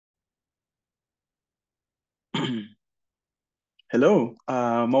Hello,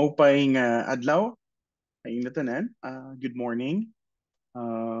 maupay nga adlaw, ay tanan. Good morning,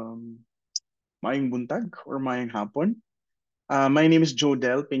 um, maayong buntag or maayong hapon. My name is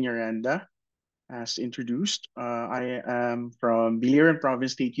Jodel Peñaranda. As introduced, I am from Biliran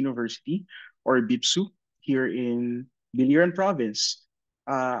Province State University or BIPSU here in Biliran Province.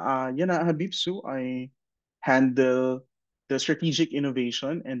 BIPSU, I handle the Strategic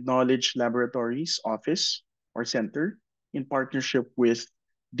Innovation and Knowledge Laboratories Office or Center in partnership with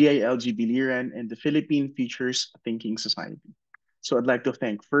DILG Biliran and the Philippine Futures Thinking Society. So I'd like to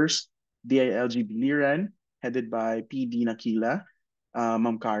thank first DILG Biliran, headed by PD Nakila,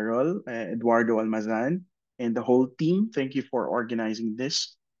 Ma'am Carol, Eduardo Almazan, and the whole team. Thank you for organizing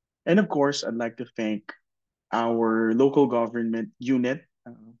this. And of course, I'd like to thank our local government unit,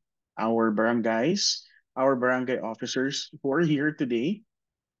 our barangays, our barangay officers who are here today.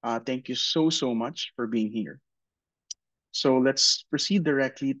 Thank you so much for being here. So let's proceed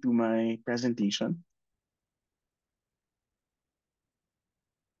directly to my presentation.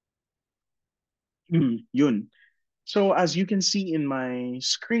 Yun. So as you can see in my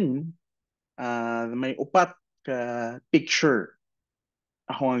screen, may upat ka picture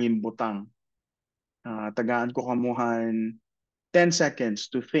ako ang imbutang. Tagaan ko kamuhan 10 seconds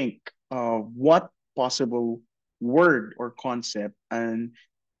to think of what possible word or concept and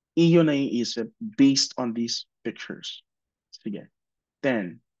iyo na iisip based on these pictures. Sige.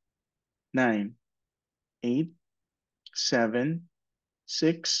 10, 9, 8, 7,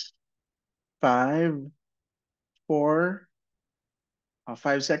 6, 5, 4,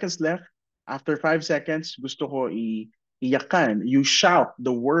 5 seconds left. After 5 seconds, gusto ko iyakan. You shout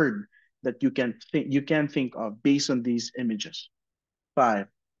the word that you can think of based on these images. 5,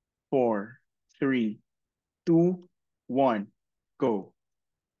 4, 3, 2, 1, go.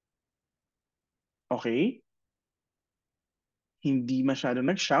 Okay? Hindi masyado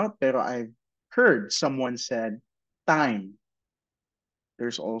nag-shout, pero I've heard someone said time.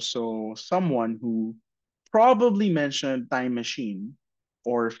 There's also someone who probably mentioned time machine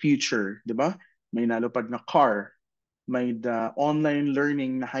or future, di ba? May nalupag na car, may the online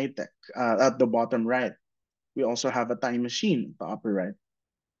learning na high-tech at the bottom right. We also have a time machine at the upper right.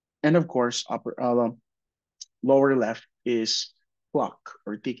 And of course, lower left is clock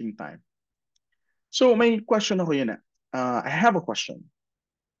or ticking time. So may question ako yun. I have a question.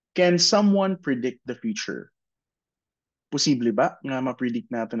 Can someone predict the future? Posible ba nga ma-predict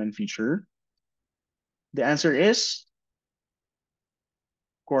natin ang future? The answer is,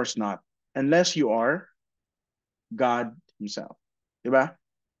 of course not. Unless you are God himself. Diba?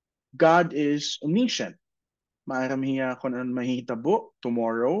 God is omniscient. Maaram hiya kung ano mahitabo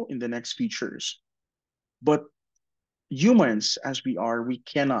tomorrow in the next futures. But humans, as we are, we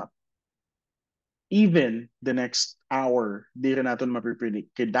cannot. Even the next hour, di rin natin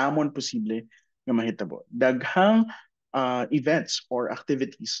mapipredict. Kaya damon posible nga mahitabo. Daghang events or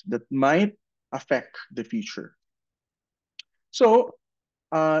activities that might affect the future. So,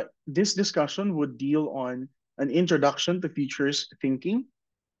 this discussion would deal on an introduction to futures thinking.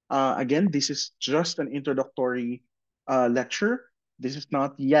 Again, this is just an introductory lecture. This is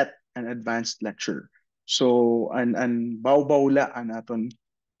not yet an advanced lecture. So, an baw-bawla ang aton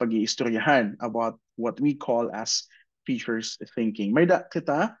pag-iistoryahan about what we call as futures thinking. May da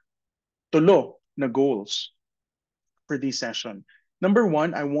kita tulo na goals for this session. Number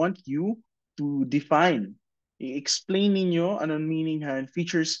one, I want you to define, explain ninyo anong meaning han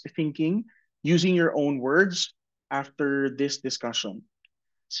features thinking using your own words after this discussion.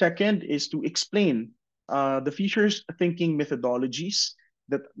 Second is to explain the features thinking methodologies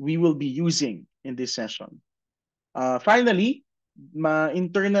that we will be using in this session. Finally,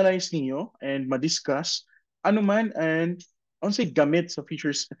 ma-internalize niyo and ma-discuss ano man and unsay gamit sa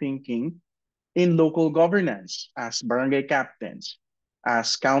features thinking in local governance as barangay captains,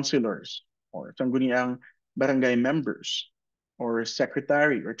 as councilors, or sangguniang barangay members, or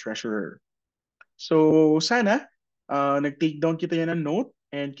secretary or treasurer. So sana nag-take down kita yan ng note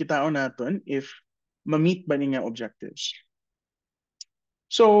and kitaon natin if ma-meet ba niya objectives.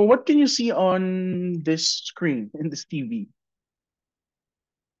 So what can you see on this screen, in this TV?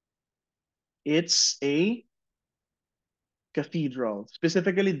 It's a cathedral.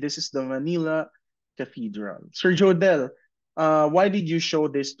 Specifically, this is the Manila Cathedral. Sir Jodel, why did you show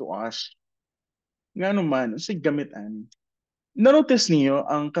this to us? Nga naman, sa gamitan. Na-notice niyo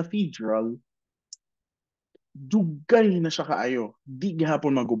ang cathedral, dugay na siya kaayo. Di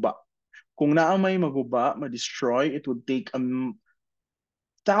gihapon maguba. Kung naamay maguba, ma-destroy, it would take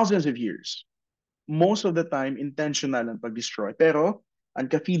thousands of years. Most of the time, intentional ang pag-destroy. Pero, Ang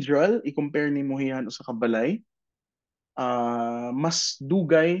cathedral, i-compare ni Muhihan sa kabalay, mas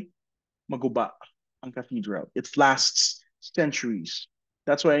dugay maguba ang cathedral. It lasts centuries.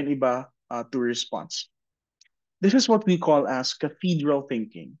 That's why an iba to response. This is what we call as cathedral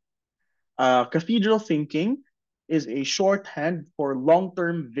thinking. Cathedral thinking is a shorthand for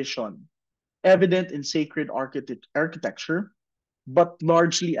long-term vision, evident in sacred architecture, but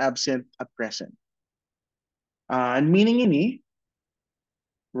largely absent at present. And meaning ini,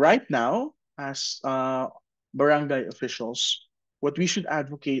 right now, as barangay officials, what we should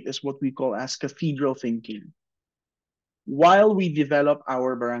advocate is what we call as cathedral thinking. While we develop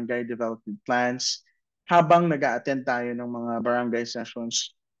our barangay development plans, habang nag-a-attend tayo ng mga barangay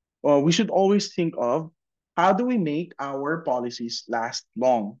sessions, we should always think of how do we make our policies last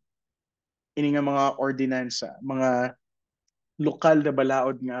long? Ini nga mga ordinansa, mga lokal na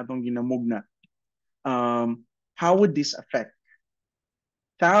balaod nga atong ginamugna. How would this affect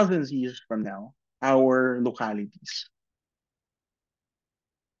thousands of years from now our localities?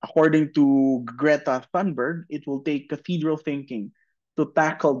 According to Greta Thunberg, it will take cathedral thinking to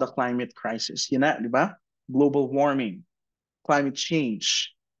tackle the climate crisis. Yan na, di ba? Global warming, climate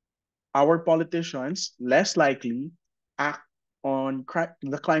change. Our politicians less likely act on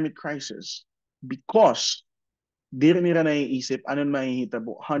the climate crisis because di rin nila naiisip anong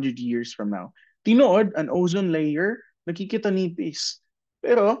mahihitabo 100 years from now. Tinood, an ozone layer, nakikita nipis.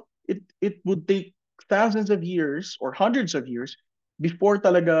 Pero it would take thousands of years or hundreds of years before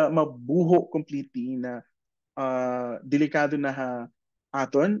talaga mabuho completely na delikado na ha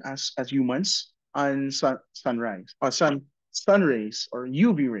aton as humans on sunrise or sun rays or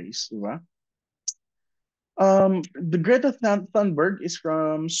UV rays, di ba? The Greta Thunberg is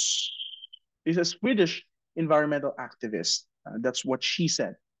a Swedish environmental activist. That's what she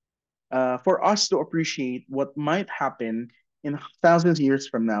said. For us to appreciate what might happen in thousands of years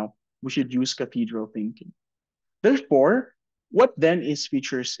from now, we should use cathedral thinking. Therefore, what then is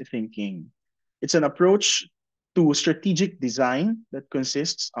futures thinking? It's an approach to strategic design that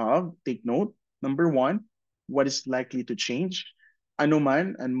consists of, take note, number one, what is likely to change,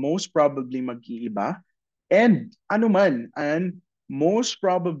 anuman and most probably mag-iiba, and anuman and most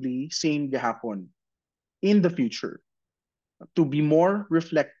probably same gahapon in the future to be more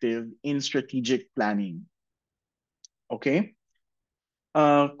reflective in strategic planning. Okay?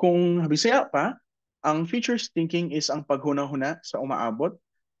 Kung Bisaya pa, ang futures thinking is ang paghuna-huna sa umaabot,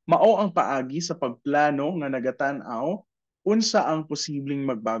 mao ang paagi sa pagplano nga nagatan-aw unsa ang posibleng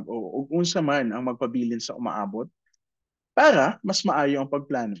magbago o unsa man ang magpabilin sa umaabot para mas maayo ang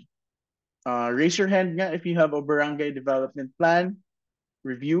pagplano. Raise your hand nga if you have a barangay development plan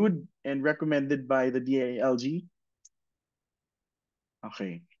reviewed and recommended by the DILG.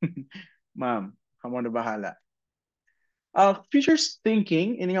 Okay. Ma'am, kamo na bahala. Futures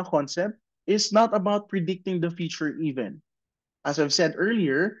thinking in a concept is not about predicting the future even. As I've said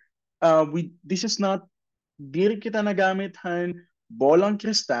earlier, this is not diri kita nagamit han bolang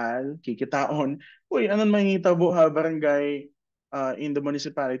kristal, kikitaon, uy, anon mahitabo ha barangay in the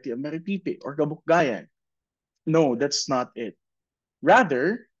municipality of Maripipi or Kabukgayan. No, that's not it.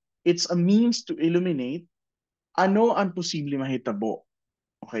 Rather, it's a means to illuminate ano ang posible mahitabo.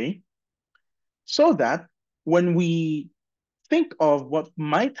 Okay? So that when we think of what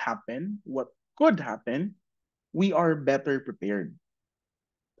might happen, what could happen, we are better prepared.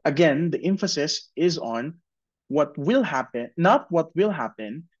 Again, the emphasis is on what will happen, not what will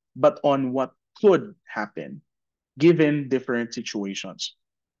happen, but on what could happen given different situations.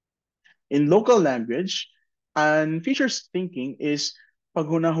 In local language, and futures thinking is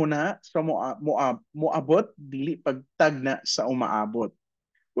paghuna-huna sa moabot dili pagtagna sa umaabot,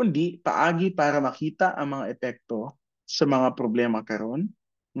 kundi paagi para makita ang mga epekto sa mga problema karon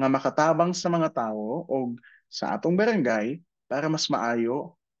nga makatabang sa mga tao o sa atong barangay para mas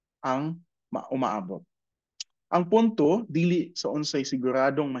maayo ang umaabot. Ang punto dili sa unsay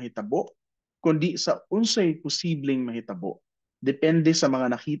siguradong mahitabo kundi sa unsay posibleng mahitabo depende sa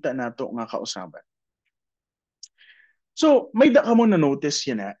mga nakita nato nga kausaban. So, may da ka mo na notice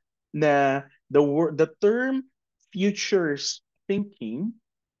yan na the term futures thinking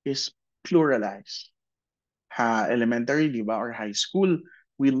is pluralized. Elementary, di ba, or high school,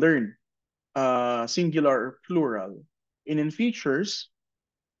 we learn singular or plural. In futures,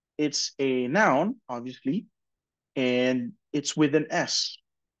 it's a noun, obviously, and it's with an S,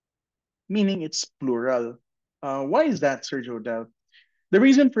 meaning it's plural. Why is that, Sergio Del? The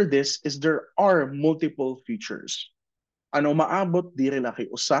reason for this is there are multiple futures. Ano maabot, di rin kay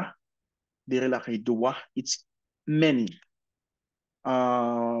usa, di rin kay duwa, it's many.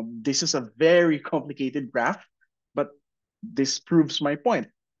 This is a very complicated graph, but This proves my point.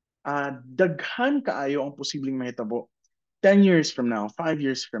 Daghan kaayo ang posibleng mahitabo 10 years from now, 5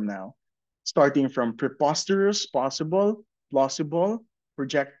 years from now, starting from preposterous, possible, plausible,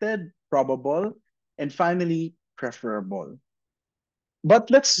 projected, probable, and finally preferable. But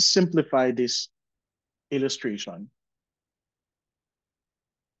let's simplify this illustration.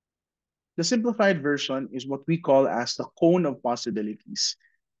 The simplified version is what we call as the cone of possibilities.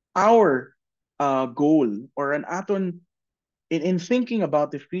 Our goal or an aton in thinking about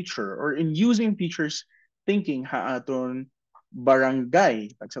the future or in using features thinking ha aton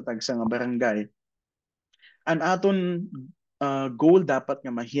barangay, tagsa-tagsa nga barangay, an aton goal dapat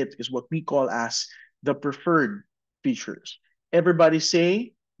nga ma-hit is what we call as the preferred features. Everybody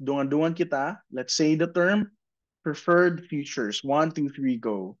say, dungan-dungan kita, let's say the term preferred features. 1, 2, 3,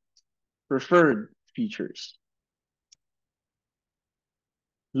 go. Preferred features.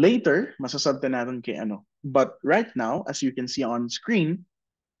 Later, masasabta natin kay ano. But right now, as you can see on screen,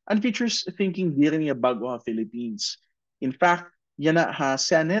 ang features thinking di rin niya bago ha Philippines. In fact, yan na ha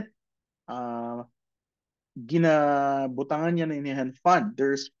Senate, uh, ginabutangan niya na inihan fund.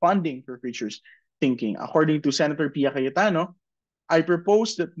 There's funding for features thinking. According to Senator Pia Cayetano, I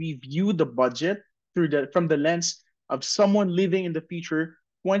propose that we view the budget from the lens of someone living in the future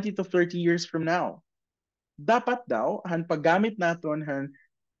 20 to 30 years from now. Dapat daw, han paggamit naton han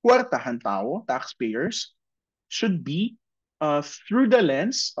kwartahan tao, taxpayers, should be through the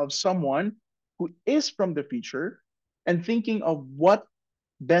lens of someone who is from the future and thinking of what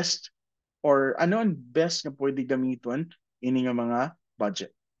best or ano ang best na pwede gamiton ini nga mga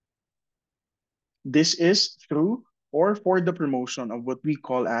budget. This is through or for the promotion of what we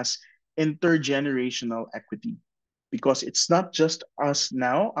call as intergenerational equity because it's not just us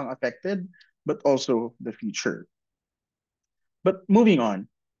now ang affected but also the future. But moving on,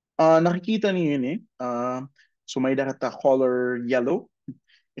 nakikita niyo yun eh. So may dakata color yellow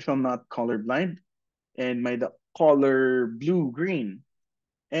if I'm not colorblind and may the color blue green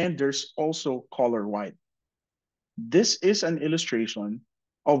and there's also color white. This is an illustration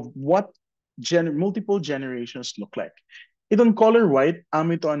of what multiple generations look like. Itong color white,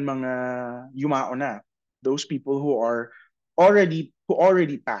 ito ang mga yumao na. Those people who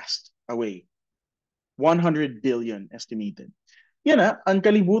already passed away. 100 billion estimated. Yan na, ang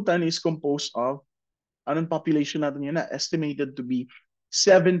kalibutan is composed of, anong population natin yan na? Estimated to be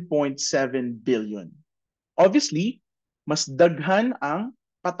 7.7 billion. Obviously, mas daghan ang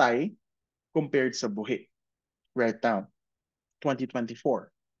patay compared sa buhi right now, 2024.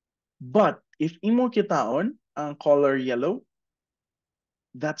 But if imo kitaon ang color yellow,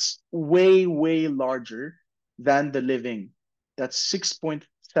 that's way, way larger than the living. That's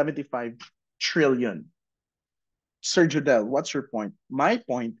 6.75 trillion. Sir Judel, what's your point? My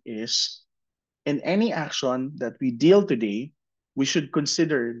point is, in any action that we deal today, we should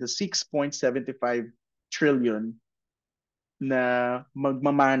consider the 6.75 trillion na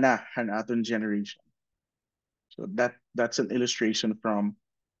magmamana han aton generation. So that's an illustration from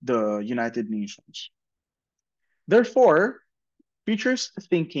the United Nations. Therefore, futures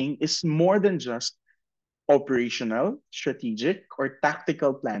thinking is more than just operational, strategic, or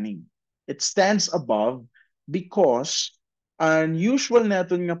tactical planning. It stands above because ang usual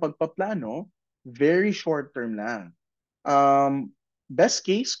natin nga pagpaplano, very short term lang. Best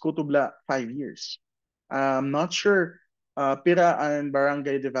case, kutubla 5 years. I'm not sure pira ang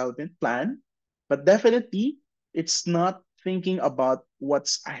barangay development plan, but definitely it's not thinking about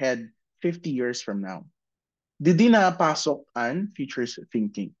what's ahead 50 years from now. Didi na pasok ang futures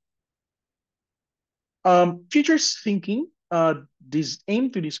thinking. Futures thinking aim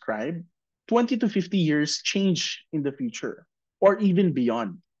to describe 20 to 50 years change in the future or even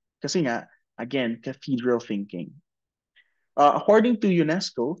beyond. Kasi nga, again, cathedral thinking. According to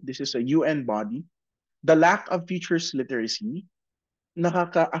UNESCO, this is a UN body, the lack of futures literacy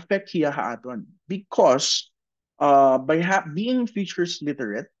nakaka-affect hiya haaton because by being futures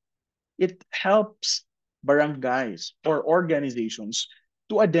literate, it helps barangays or organizations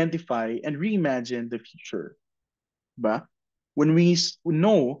to identify and reimagine the future. Ba? When we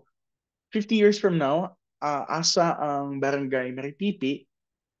know 50 years from now, asa ang barangay Maripipi,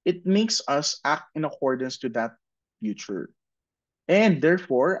 it makes us act in accordance to that future. And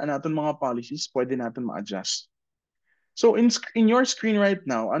therefore, ang aton mga policies, pwede natin ma-adjust. So in your screen right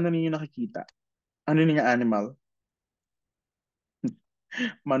now, ano ninyo nakikita? Ano ninyo animal?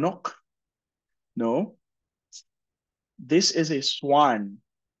 Manok? No. This is a swan.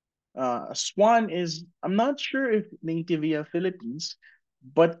 A swan is, I'm not sure if native via Philippines,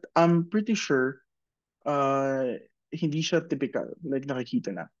 but I'm pretty sure hindi siya typical, like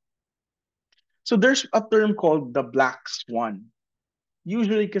nakikita na. So there's a term called the black swan.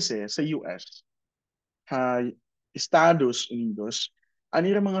 Usually kasi sa US, ha, Estados Unidos, ano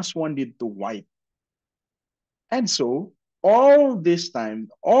yung mga swan dito white. And so, all those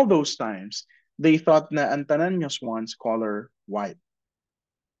times, they thought na ang tanan nga swans color white.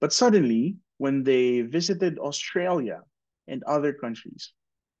 But suddenly, when they visited Australia and other countries,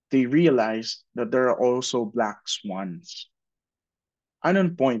 they realized that there are also black swans.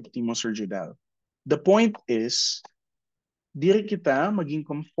 Anong point, Timo Sir Judel? The point is, diri kita maging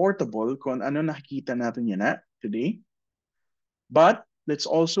comfortable kung ano nakikita natin yan today. But let's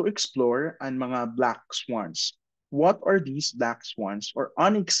also explore ang mga black swans. What are these black swans or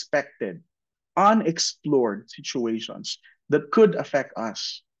unexpected, unexplored situations that could affect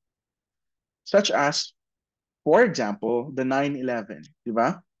us? Such as, for example, the 9/11, di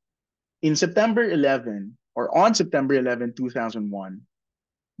ba? In September 11 or on September 11, 2001,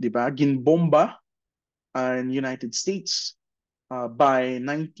 di ba, ginbomba ang United States by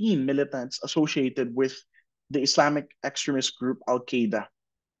 19 militants associated with the Islamic extremist group Al-Qaeda.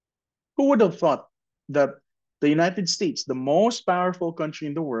 Who would have thought that the United States, the most powerful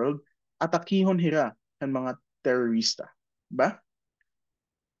country in the world, atakihon hira ng mga terrorista? Ba?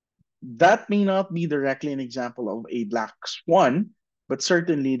 That may not be directly an example of a black swan, but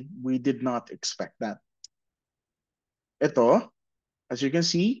certainly we did not expect that. Ito, as you can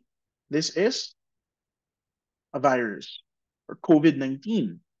see, this is a virus or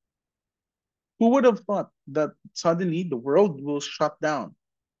COVID-19. Who would have thought that suddenly the world will shut down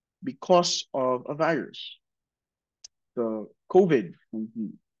because of a virus, the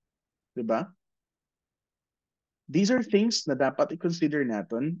COVID-19, diba? These are things na dapat i-consider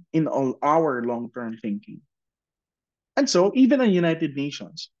natin in all our long-term thinking. And so, even in United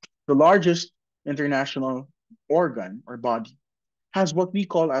Nations, the largest international organ or body, has what we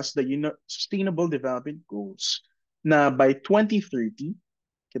call as the Sustainable Development Goals na by 2030,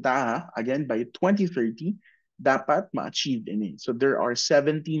 again, by 2030, dapat ma-achieve ini. So there are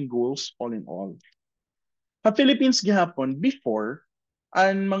 17 goals all in all. Sa Philippines gihapon, before,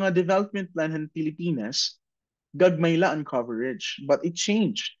 ang mga development plan ng Pilipinas, gagmay la ang coverage. But it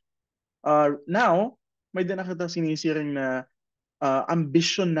changed. Now, may din nakita sinisiring na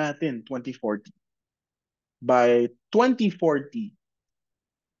ambition natin 2040. By 2040,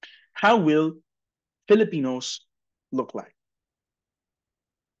 how will Filipinos look like?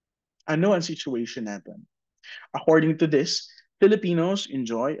 Ano ang situation natin? According to this, Filipinos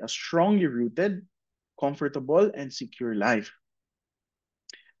enjoy a strongly rooted, comfortable, and secure life.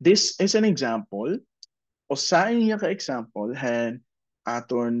 This is an example, o sa niya ka-example, han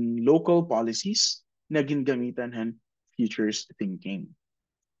aton local policies na gingamitan han futures thinking.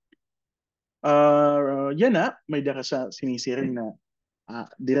 Yan na, may daka sa sinisiring na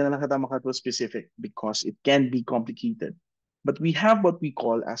di na lang kita makato specific because it can be complicated. But we have what we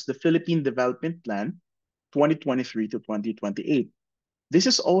call as the Philippine Development Plan 2023 to 2028. This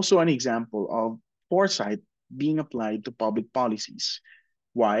is also an example of foresight being applied to public policies.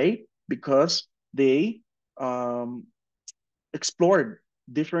 Why? Because they explored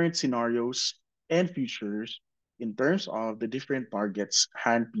different scenarios and futures in terms of the different targets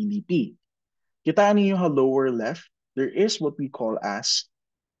and PDP. Kita niyo sa lower left, there is what we call as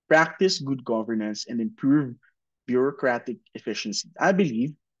practice good governance and improve bureaucratic efficiency. I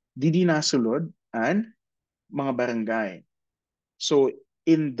believe, didi nasulod and mga barangay. So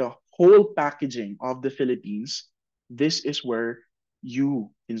in the whole packaging of the Philippines, this is where you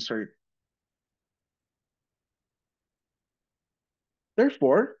insert.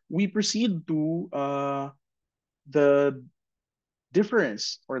 Therefore, we proceed to the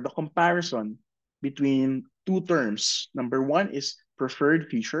difference or the comparison between two terms. Number one is preferred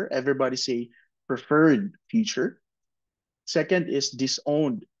future. Everybody say preferred future. Second is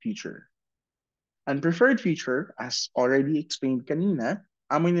disowned future. And preferred future, as already explained kanina,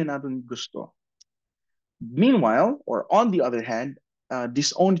 amoy na natin gusto. Meanwhile, or on the other hand,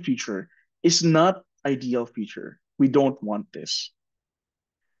 disowned future is not ideal future. We don't want this.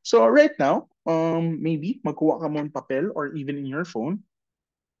 So right now, maybe magkuha ka mo ng papel or even in your phone.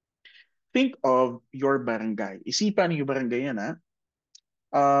 Think of your barangay. Isipan yung barangay yan, ha?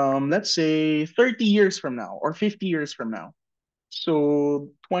 Let's say 30 years from now or 50 years from now.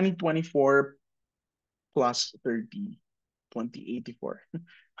 So 2024 plus 30, 2084.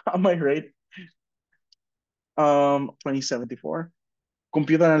 Am I right? 2074.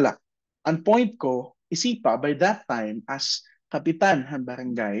 Computer na lang. Ang point ko, isipa, by that time, as kapitan ng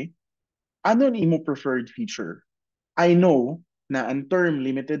barangay, ano ni mo preferred feature? I know na ang term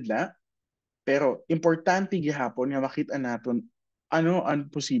limited la, pero importante gihapon nga makita naton ano ang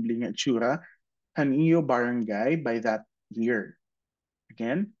posibleng itsura an iyo barangay by that year?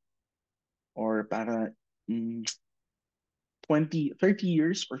 Again, or para mm, 20, 30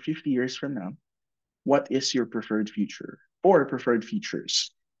 years or 50 years from now, what is your preferred future or preferred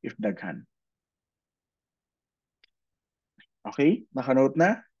features if daghan? Okay, nakanote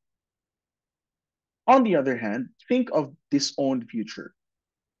na? On the other hand, think of disowned future.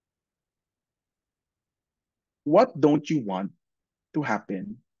 What don't you want to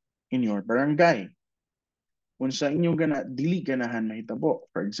happen in your barangay? Kung sa inyong dili ganahan mahitabo,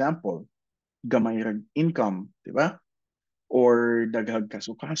 for example, gamay rag income, di ba? Or daghag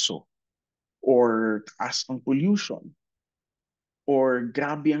kaso-kaso, or taas ang pollution, or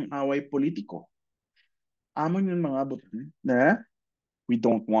grabe ang away politiko. Amon yung mga buton na we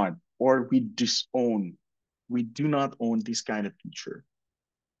don't want or we disown. We do not own this kind of future.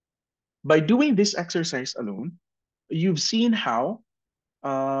 By doing this exercise alone, you've seen how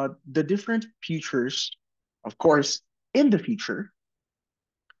the different futures, of course, in the future,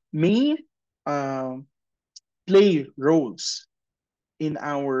 may uh, play roles in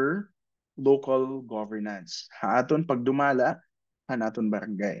our local governance. Haaton pagdumala, hanaton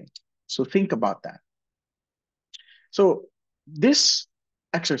barangay. So think about that. So this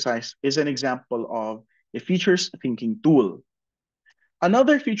exercise is an example of a futures thinking tool.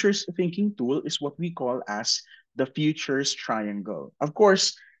 Another futures thinking tool is what we call as the futures triangle. Of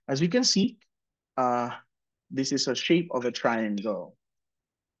course, as you can see, uh, this is a shape of a triangle.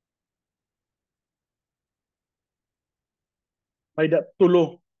 May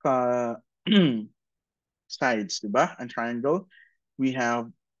tulo ka sides, diba? And triangle. We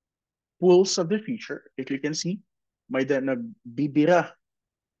have pools of the future. If you can see, may nagbibira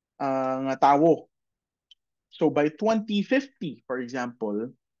nga tawo. So by 2050, for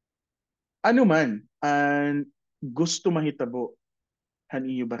example, ano man ang gusto mahitabo han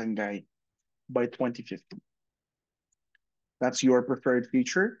iyo barangay by 2050. That's your preferred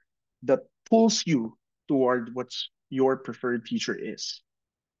future that pulls you toward what your preferred future is.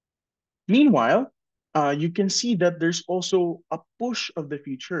 Meanwhile, you can see that there's also a push of the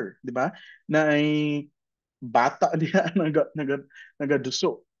future, di ba? Na ay bata diya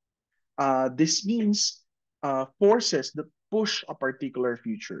nagaduso. This means forces that push a particular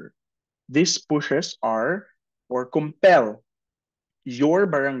future. These pushes are or compel your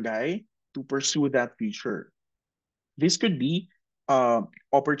barangay to pursue that future. This could be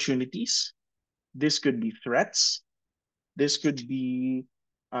opportunities. This could be threats. This could be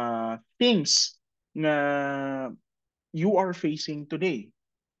things na you are facing today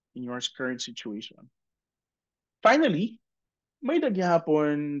in your current situation. Finally, may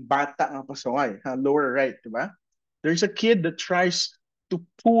nagyapon bata nga pasaway, lower right, di ba? There's a kid that tries to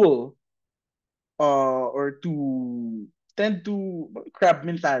pull or to tend to crab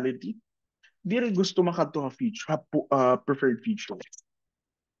mentality. Di rin gusto makadto ha feature, preferred feature.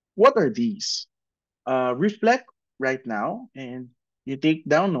 What are these? Reflect right now and you take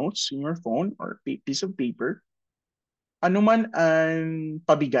down notes in your phone or piece of paper. Ano man ang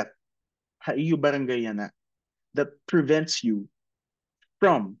pabigat, haiyo barangay na that prevents you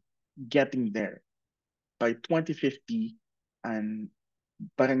from getting there by 2050 and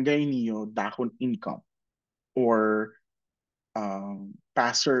barangay niyo dakon income or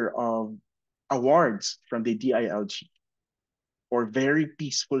passer of awards from the DILG or very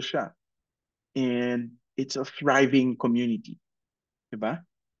peaceful siya and it's a thriving community. Diba?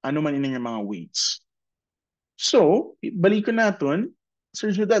 Ano man ining mga weights. So, balikan natin,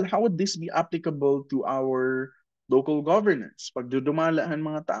 Sir Judel, how would this be applicable to our local governance? Pagdudumala ang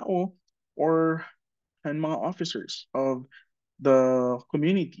mga tao or ang mga officers of the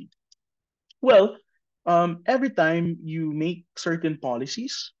community? Well, every time you make certain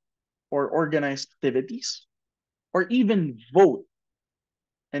policies or organize activities or even vote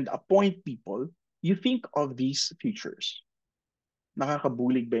and appoint people, you think of these features.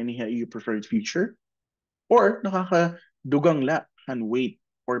 Nakakabulig ba niya yung preferred future? Or nakakadugang la and weight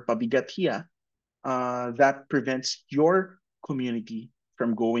or pabigat hiya that prevents your community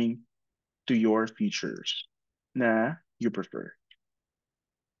from going to your features na you prefer.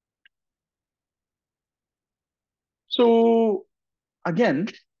 So again,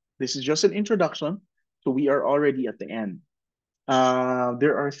 this is just an introduction. So we are already at the end.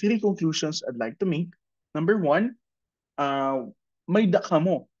 There are three conclusions I'd like to make. Number one, may daka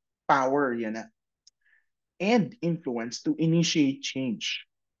mo power yan na and influence to initiate change,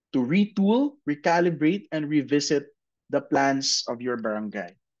 to retool, recalibrate, and revisit the plans of your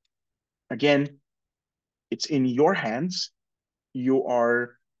barangay. Again, it's in your hands. You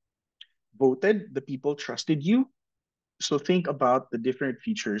are voted, the people trusted you. So think about the different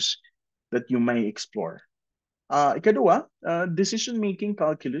features that you may explore. Ikadua, decision-making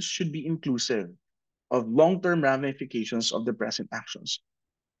calculus should be inclusive of long-term ramifications of the present actions.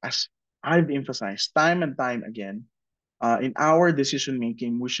 As I've emphasized time and time again, in our decision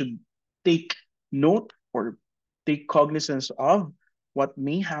making, we should take note or take cognizance of what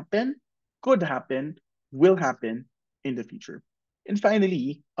may happen, could happen, will happen in the future. And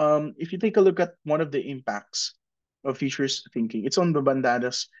finally, if you take a look at one of the impacts of futures thinking, it's on the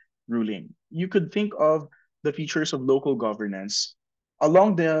Bandadas ruling. You could think of the features of local governance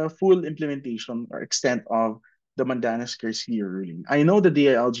along the full implementation or extent of the Mandanas Garcia ruling. I know the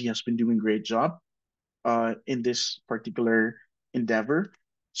DILG has been doing a great job in this particular endeavor.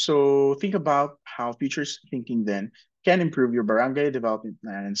 So think about how futures thinking then can improve your barangay development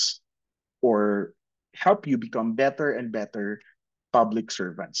plans or help you become better and better public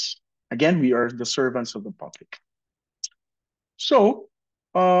servants. Again, we are the servants of the public. So,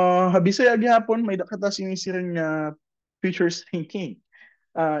 habisay agyapon may dakata sinisiring futures thinking.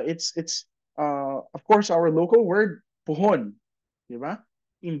 It's of course our local word puhon, di ba?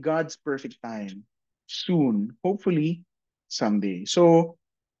 In God's perfect time, soon, hopefully someday. So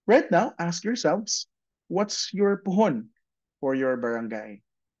right now, ask yourselves, what's your puhon for your barangay?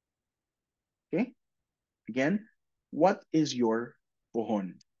 Okay? Again, what is your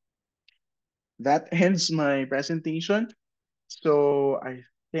puhon? That ends my presentation. So I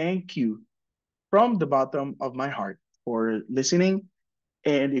thank you from the bottom of my heart for listening.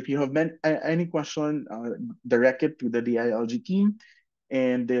 And if you have any question, direct it to the DILG team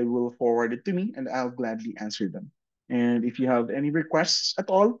and they will forward it to me and I'll gladly answer them. And if you have any requests at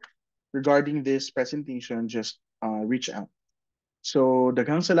all regarding this presentation, just reach out. So,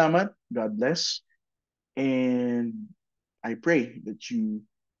 daghang salamat, God bless, and I pray that you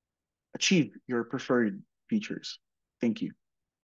achieve your preferred features. Thank you.